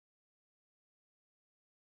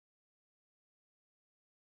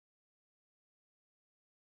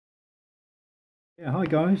Yeah, hi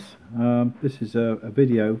guys. This is a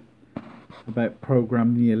video about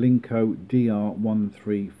programming the Alinco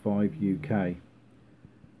DR-135UK.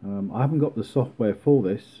 I haven't got the software for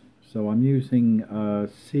this, so I'm using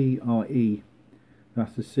CRE,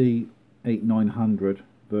 that's the C8900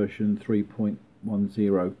 version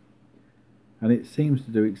 3.10, and it seems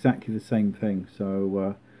to do exactly the same thing.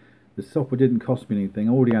 So the software didn't cost me anything.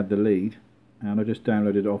 I already had the lead and I just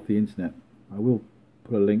downloaded it off the internet. I will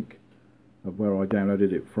put a link of where I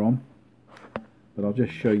downloaded it from, but I'll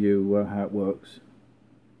just show you how it works.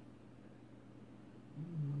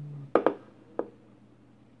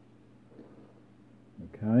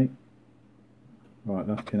 Okay, right,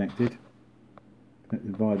 that's connected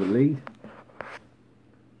via the lead.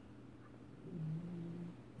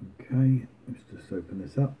 Okay, let's just open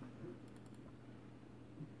this up.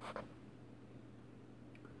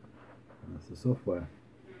 That's the software.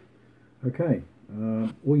 Okay,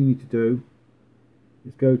 all you need to do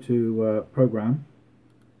is go to program,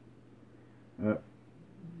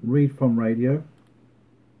 read from radio,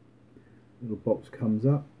 little box comes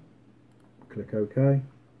up, click OK.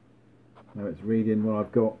 Now it's reading what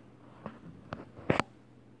I've got on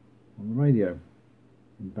the radio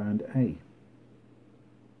in band A.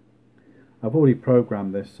 I've already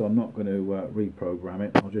programmed this, so I'm not going to reprogram it.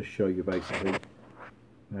 I'll just show you basically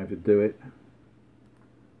how to do it.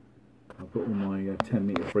 I've got all my 10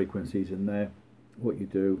 meter frequencies in there. What you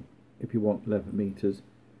do, if you want 11 meters,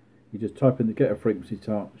 you just type in the get a frequency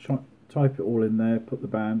chart, type it all in there, put the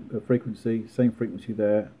band, the frequency, same frequency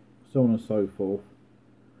there, so on and so forth.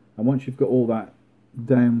 And once you've got all that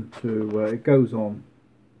down to it goes on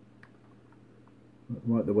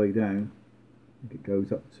right the way down, I think it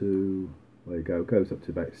goes up to, there you go, it goes up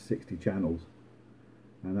to about 60 channels,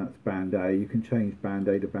 and that's band A. You can change band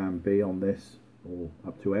A to band B on this, or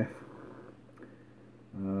up to F.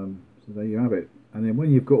 So there you have it. And then when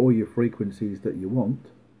you've got all your frequencies that you want,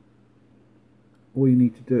 all you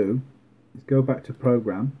need to do is go back to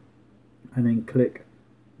program and then click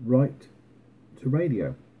write to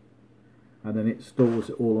radio, and then it stores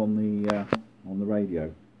it all on the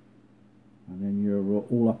radio, and then you're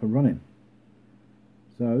all up and running.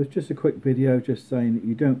 So it's just a quick video just saying that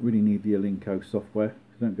you don't really need the Alinco software,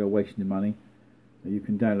 so don't go wasting your money. You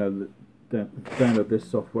can download this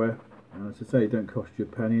software, and as I say, it don't cost you a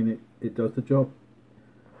penny, and it does the job.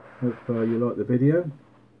 Hope you like the video.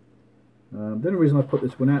 The only reason I put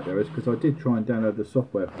this one out there is because I did try and download the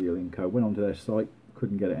software for the Alinco, went onto their site,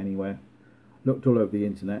 couldn't get it anywhere, looked all over the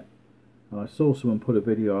internet, and I saw someone put a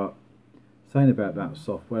video up saying about that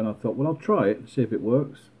software, and I thought, well, I'll try it and see if it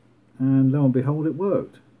works, and lo and behold, it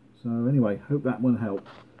worked. So anyway, hope that one helped.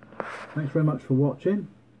 Thanks very much for watching,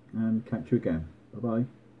 and catch you again. Bye bye.